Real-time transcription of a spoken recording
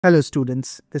Hello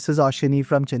students, this is Ashani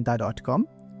from Cheenta.com.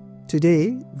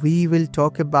 Today we will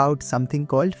talk about something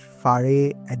called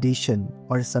Farey Addition,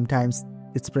 or sometimes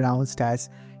it's pronounced as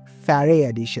Farey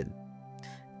Addition.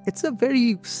 It's a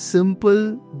very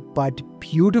simple but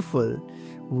beautiful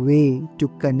way to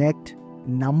connect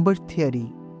number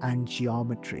theory and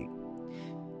geometry.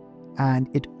 And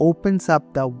it opens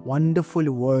up the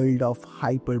wonderful world of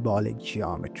hyperbolic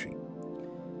geometry.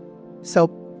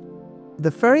 So, the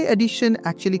Farey Addition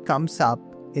actually comes up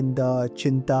in the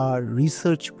Cheenta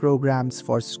research programs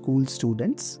for school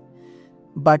students.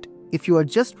 But if you are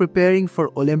just preparing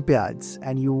for Olympiads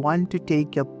and you want to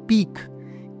take a peek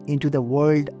into the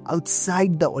world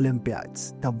outside the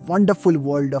Olympiads, the wonderful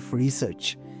world of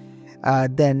research,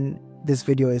 then this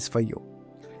video is for you.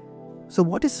 So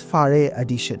what is Farey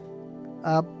Addition?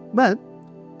 Well,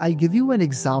 I'll give you an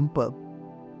example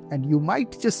and you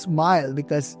might just smile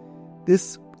because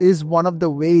this is one of the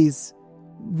ways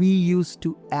we used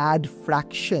to add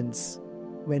fractions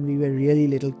when we were really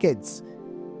little kids.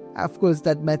 Of course,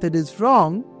 that method is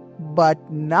wrong, but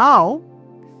now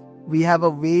we have a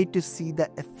way to see the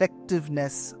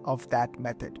effectiveness of that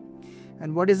method.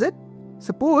 And what is it?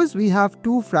 Suppose we have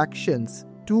two fractions,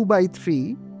 2 by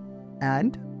 3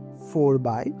 and 4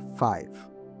 by 5.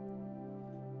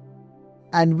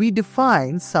 And we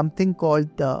define something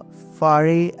called the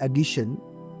Farey addition,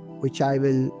 which I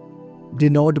will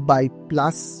denote by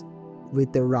plus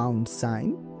with a round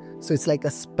sign. So it's like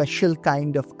a special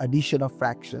kind of addition of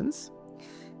fractions.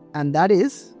 And that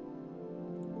is,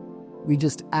 we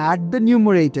just add the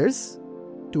numerators,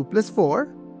 2 plus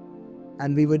 4,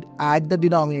 and we would add the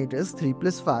denominators, 3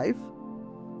 plus 5.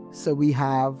 So we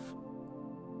have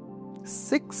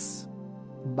 6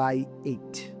 by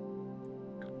 8.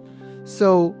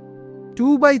 So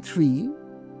 2 by 3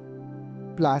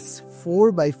 plus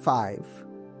 4 by 5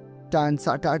 turns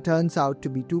out to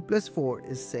be 2 plus 4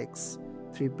 is 6,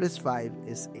 3 plus 5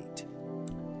 is 8.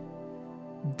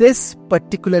 This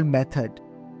particular method,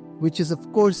 which is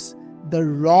of course the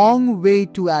wrong way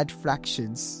to add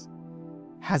fractions,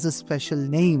 has a special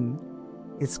name.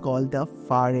 It's called the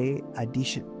Farey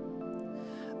addition.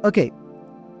 Okay,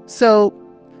 so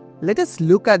let us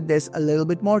look at this a little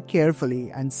bit more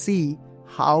carefully and see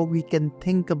how we can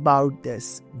think about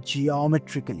this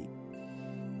geometrically.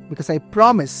 Because I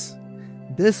promise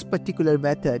this particular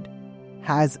method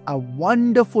has a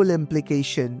wonderful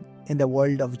implication in the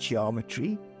world of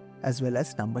geometry as well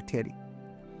as number theory.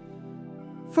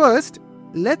 First,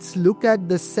 let's look at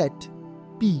the set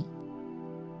P.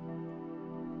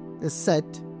 The set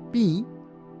P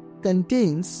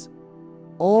contains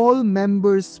all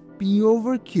members P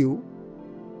over Q,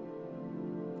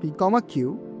 P comma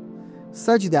Q,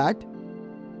 such that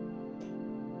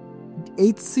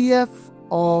HCF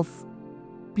of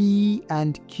P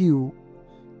and Q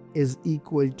is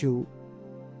equal to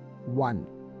 1.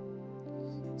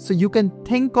 So you can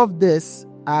think of this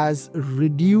as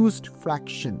reduced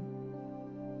fraction.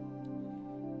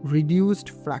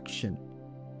 Reduced fraction.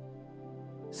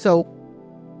 So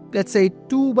let's say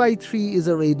 2 by 3 is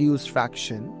a reduced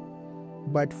fraction,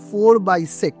 but 4 by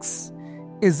 6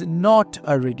 is not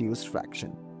a reduced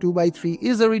fraction. 2 by 3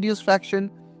 is a reduced fraction,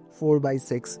 4 by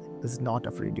 6 is not a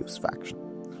reduced fraction.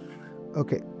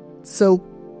 Okay, so,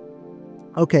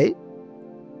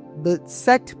 the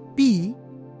set P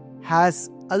has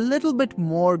a little bit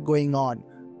more going on.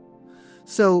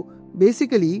 So,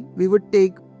 basically, we would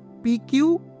take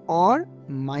PQ or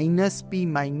minus P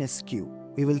minus Q.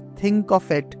 We will think of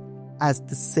it as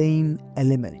the same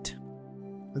element.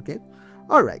 Okay,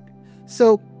 alright.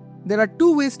 So, there are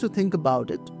two ways to think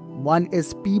about it. One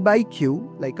is P by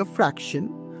Q, like a fraction,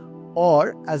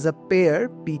 or as a pair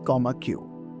P comma Q.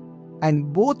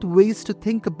 And both ways to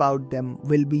think about them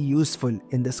will be useful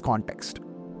in this context.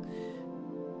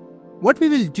 What we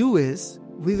will do is,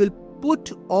 we will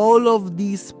put all of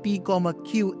these P comma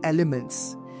Q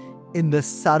elements in the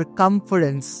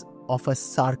circumference of a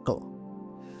circle.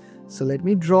 So let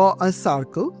me draw a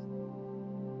circle.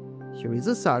 Here is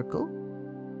a circle.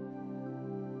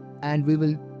 And we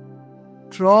will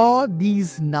draw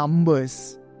these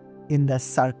numbers in the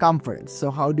circumference. So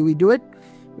how do we do it?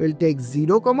 We'll take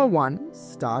 0, 1,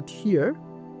 start here.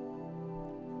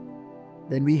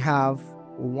 Then we have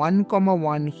 1,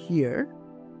 1 here.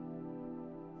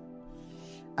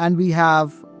 And we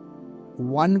have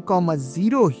 1,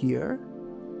 0 here.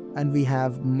 And we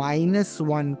have minus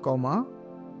 1,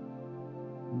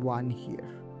 1 here.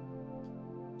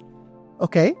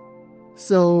 Okay,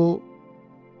 so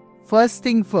first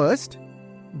thing first,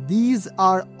 these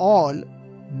are all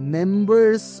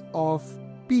members of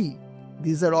P.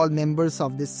 These are all members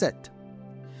of this set.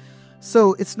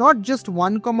 So it's not just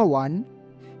 1, 1,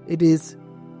 it is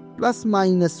plus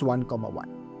minus 1, 1.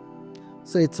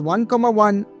 So it's 1,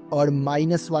 1 or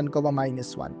minus 1,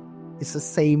 minus 1. It's the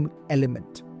same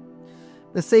element.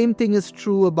 The same thing is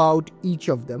true about each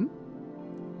of them.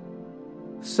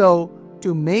 So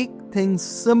to make things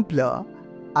simpler,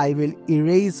 I will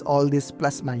erase all these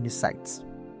plus minus signs.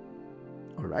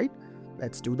 Alright,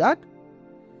 let's do that.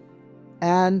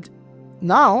 And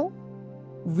now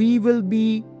we will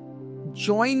be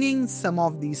joining some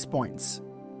of these points.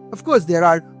 Of course, there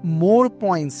are more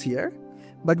points here,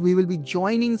 but we will be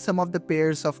joining some of the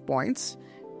pairs of points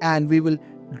and we will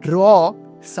draw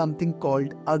something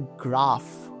called a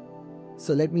graph.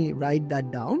 So let me write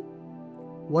that down.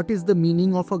 What is the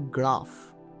meaning of a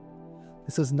graph?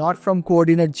 This is not from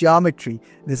coordinate geometry.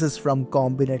 This is from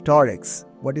combinatorics.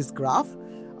 What is graph?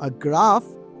 A graph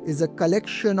is a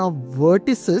collection of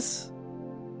vertices,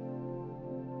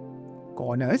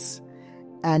 corners,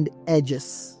 and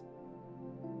edges.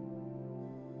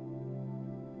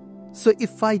 So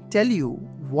if I tell you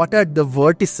what are the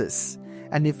vertices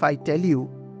and if I tell you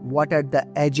what are the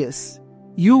edges,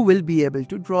 you will be able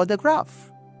to draw the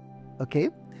graph. Okay?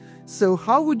 So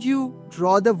how would you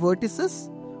draw the vertices?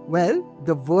 Well,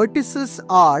 the vertices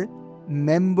are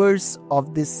members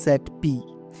of this set P.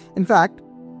 In fact,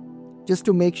 just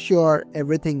to make sure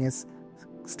everything is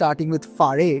starting with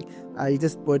Farey, I'll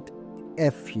just put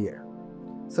F here.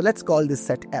 So let's call this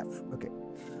set F. Okay.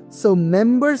 So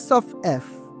members of F,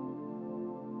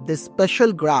 this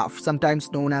special graph,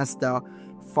 sometimes known as the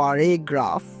Farey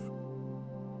graph,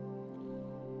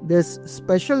 this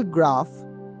special graph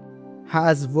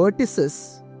has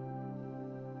vertices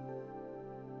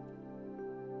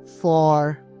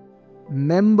for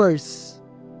members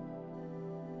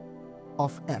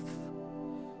of F.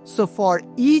 So for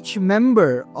each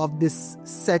member of this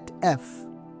set F,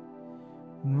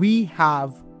 we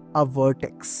have a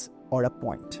vertex or a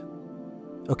point.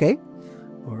 Okay?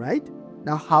 Alright.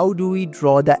 Now how do we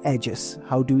draw the edges?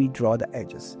 How do we draw the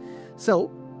edges?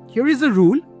 So here is a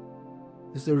rule.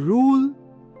 There's a rule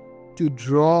to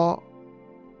draw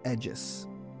edges.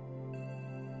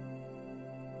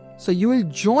 So you will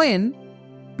join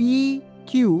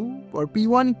PQ or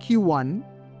P1 Q1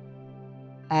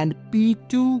 and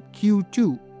P2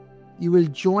 Q2. You will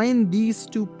join these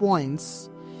 2 points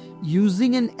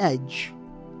using an edge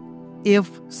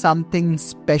if something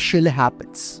special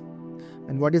happens.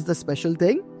 And what is the special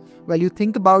thing? Well, you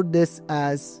think about this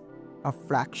as a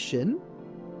fraction,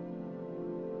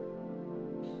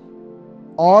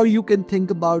 or you can think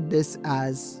about this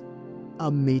as a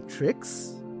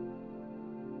matrix.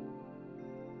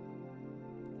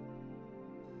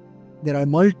 There are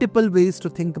multiple ways to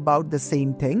think about the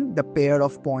same thing, the pair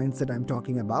of points that I'm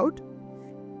talking about.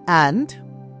 And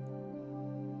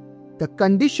the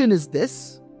condition is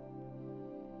this: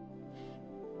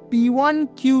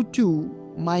 P1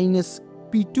 Q2 minus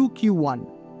P2 Q1,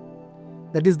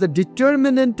 that is the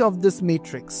determinant of this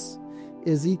matrix,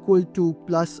 is equal to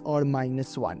plus or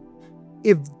minus 1.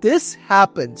 If this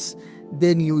happens,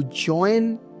 then you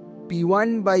join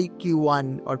P1 by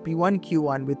Q1 or P1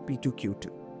 Q1 with P2 Q2.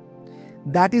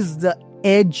 That is the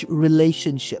edge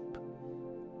relationship.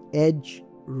 Edge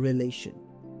relation.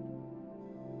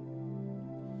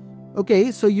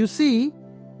 Okay, so you see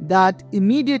that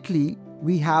immediately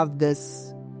we have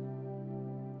this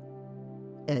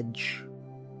edge.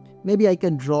 Maybe I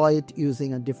can draw it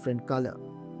using a different color.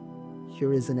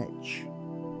 Here is an edge.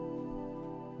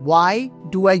 Why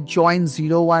do I join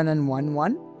 0, 1 and 1,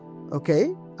 1?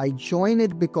 Okay, I join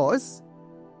it because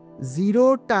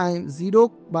 0 times 0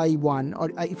 by 1,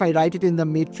 or if I write it in the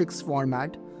matrix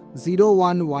format, 0,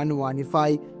 1, 1, 1, if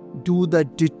I do the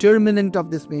determinant of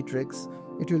this matrix,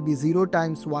 it will be 0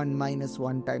 times 1 minus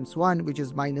 1 times 1, which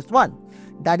is minus 1.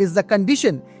 That is the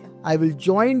condition. I will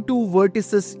join 2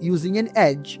 vertices using an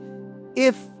edge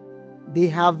if they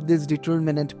have this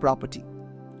determinant property.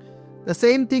 The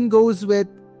same thing goes with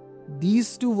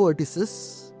these 2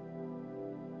 vertices.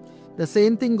 The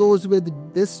same thing goes with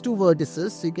these 2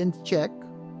 vertices. You can check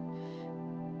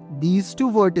these 2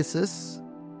 vertices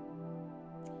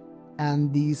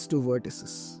and these 2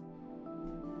 vertices.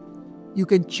 You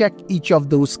can check each of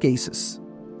those cases.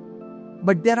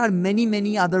 But there are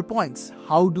many other points.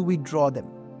 How do we draw them?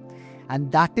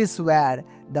 And that is where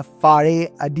the Farey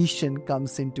addition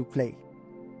comes into play.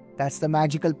 That's the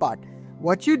magical part.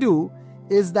 What you do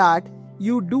is that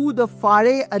you do the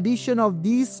Farey addition of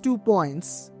these 2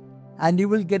 points and you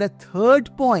will get a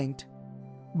third point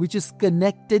which is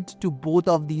connected to both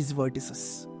of these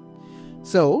vertices.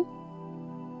 So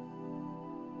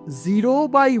 0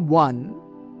 by 1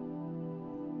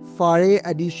 Farey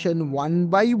addition 1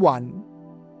 by 1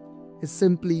 is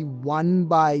simply 1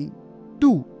 by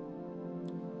 2.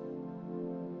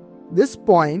 This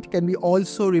point can be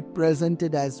also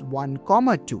represented as 1,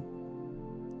 2.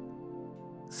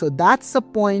 So that's a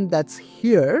point that's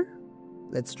here.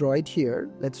 Let's draw it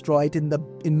here. Let's draw it in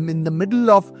the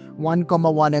middle of 1,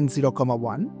 1 and 0,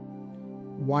 1.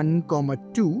 1,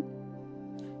 2.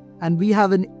 And we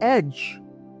have an edge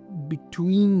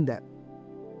between them.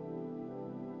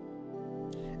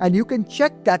 And you can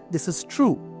check that this is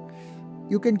true.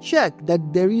 You can check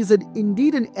that there is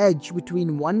indeed an edge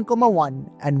between 1,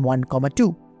 1 and 1,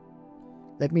 2.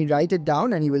 Let me write it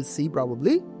down and you will see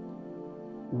probably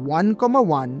 1,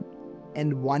 1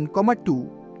 and 1,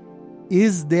 2.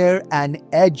 Is there an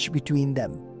edge between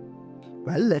them?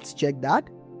 Well, let's check that.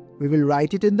 We will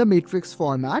write it in the matrix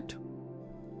format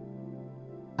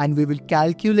and we will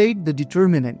calculate the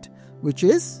determinant, which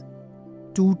is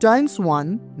 2 times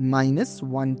 1 minus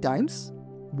 1 times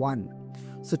 1.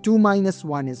 So 2 minus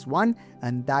 1 is 1,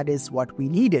 and that is what we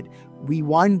needed. We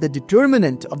want the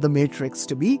determinant of the matrix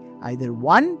to be either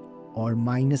 1 or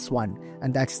minus 1,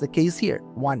 and that's the case here,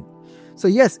 1. So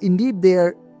yes, indeed they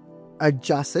are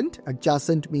adjacent.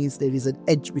 Adjacent means there is an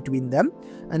edge between them,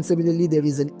 and similarly there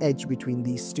is an edge between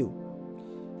these two.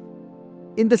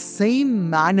 In the same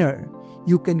manner,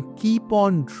 you can keep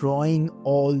on drawing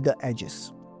all the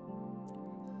edges,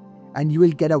 and you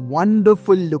will get a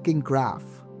wonderful looking graph,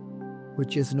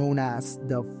 which is known as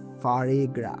the Farey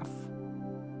graph.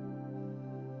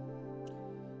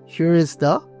 Here is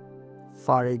the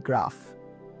Farey graph.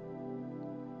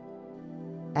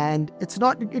 And it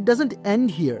doesn't end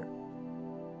here.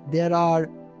 There are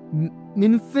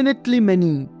infinitely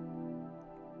many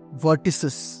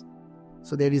vertices.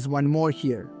 So there is one more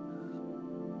here.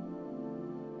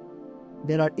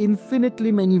 There are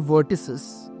infinitely many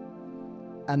vertices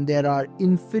and there are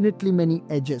infinitely many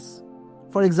edges.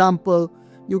 For example,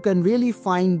 you can really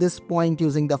find this point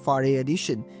using the Farey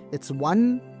addition. It's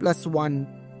 1 plus 1,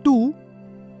 2,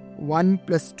 1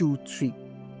 plus 2, 3.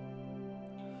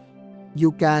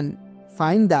 You can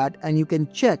find that and you can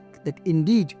check that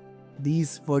indeed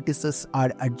these vertices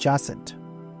are adjacent.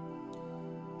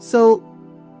 So,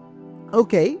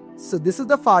 okay, so this is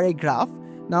the Farey graph.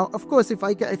 Now, of course, if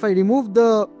I remove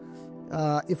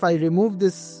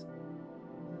this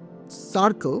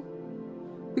circle,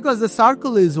 because the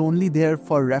circle is only there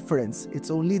for reference,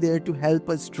 it's only there to help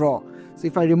us draw. So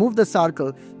if I remove the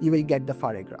circle, you will get the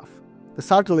Farey graph. The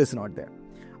circle is not there.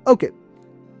 Okay.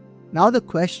 Now the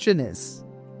question is,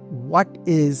 what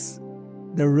is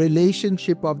the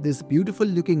relationship of this beautiful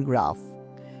looking graph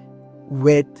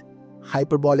with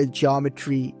hyperbolic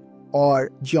geometry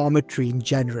or geometry in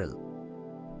general?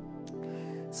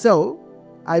 So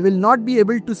I will not be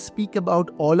able to speak about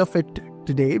all of it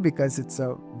today because it's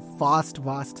a vast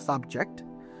subject.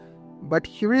 But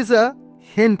here is a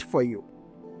hint for you.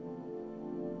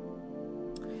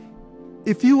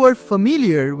 If you are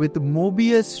familiar with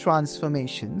Mobius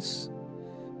transformations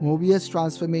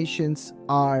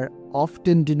are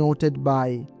often denoted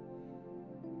by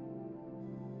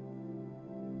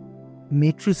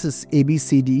matrices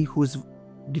ABCD whose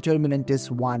determinant is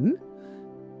 1,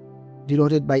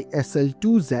 denoted by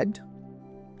SL2Z.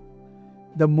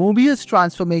 The Mobius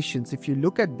transformations, if you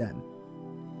look at them,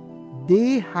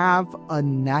 they have a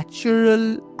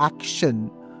natural action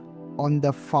on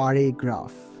the Farey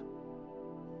graph.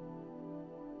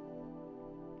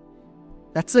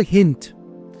 That's a hint.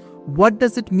 What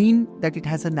does it mean that it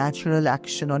has a natural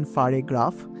action on Farey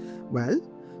graph? Well,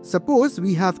 suppose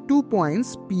we have 2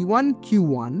 points P1,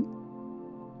 Q1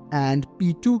 and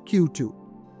P2, Q2.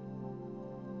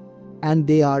 And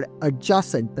they are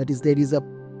adjacent, that is, there is a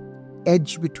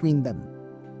edge between them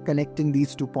connecting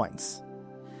these 2 points.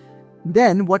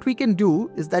 Then what we can do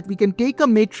is that we can take a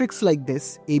matrix like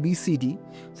this, ABCD.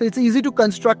 So it's easy to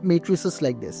construct matrices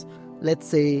like this. Let's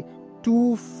say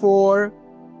 2, 4,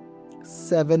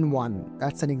 7, 1.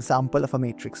 That's an example of a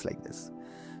matrix like this.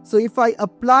 So if I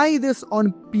apply this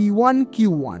on P1,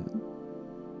 Q1,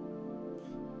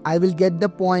 I will get the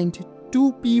point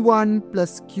 2P1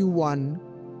 plus Q1,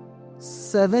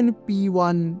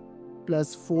 7P1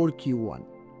 plus 4Q1.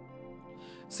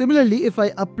 Similarly, if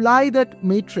I apply that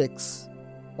matrix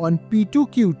on P2,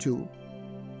 Q2,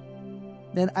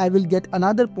 then I will get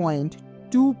another point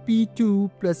 2P2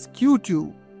 plus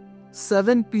Q2,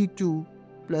 7P2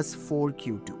 plus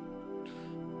 4Q2.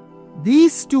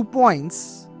 These 2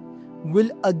 points will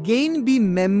again be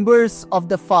members of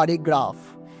the Farey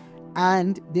graph,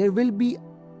 and there will be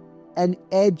an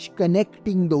edge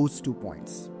connecting those 2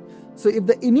 points. So if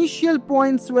the initial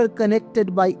points were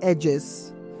connected by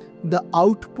edges, the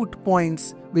output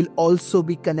points will also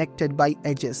be connected by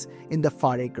edges in the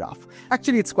Farey graph.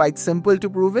 Actually, it's quite simple to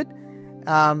prove it.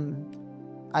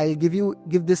 I'll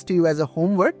give this to you as a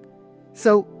homework.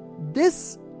 So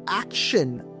this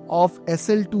action of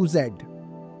SL2Z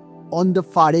on the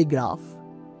Farey graph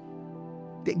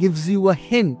gives you a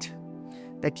hint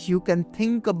that you can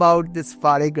think about this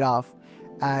Farey graph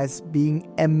as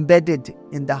being embedded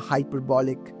in the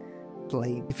hyperbolic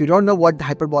plane. If you don't know what the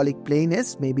hyperbolic plane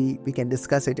is, maybe we can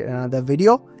discuss it in another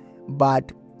video,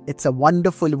 but it's a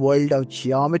wonderful world of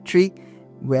geometry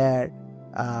where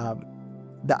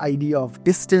the idea of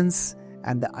distance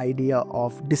and the idea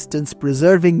of distance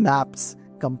preserving maps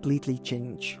completely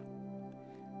change.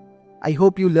 I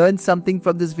hope you learned something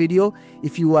from this video.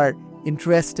 If you are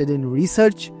interested in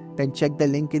research, then check the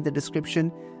link in the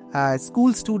description.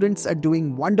 School students are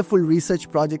doing wonderful research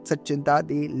projects at Cheenta.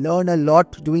 They learn a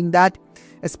lot doing that.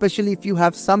 Especially if you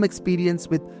have some experience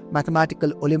with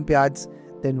mathematical Olympiads,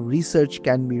 then research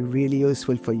can be really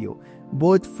useful for you,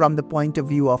 both from the point of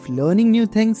view of learning new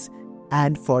things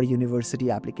and for university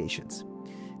applications.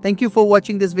 Thank you for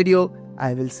watching this video.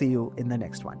 I will see you in the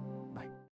next one.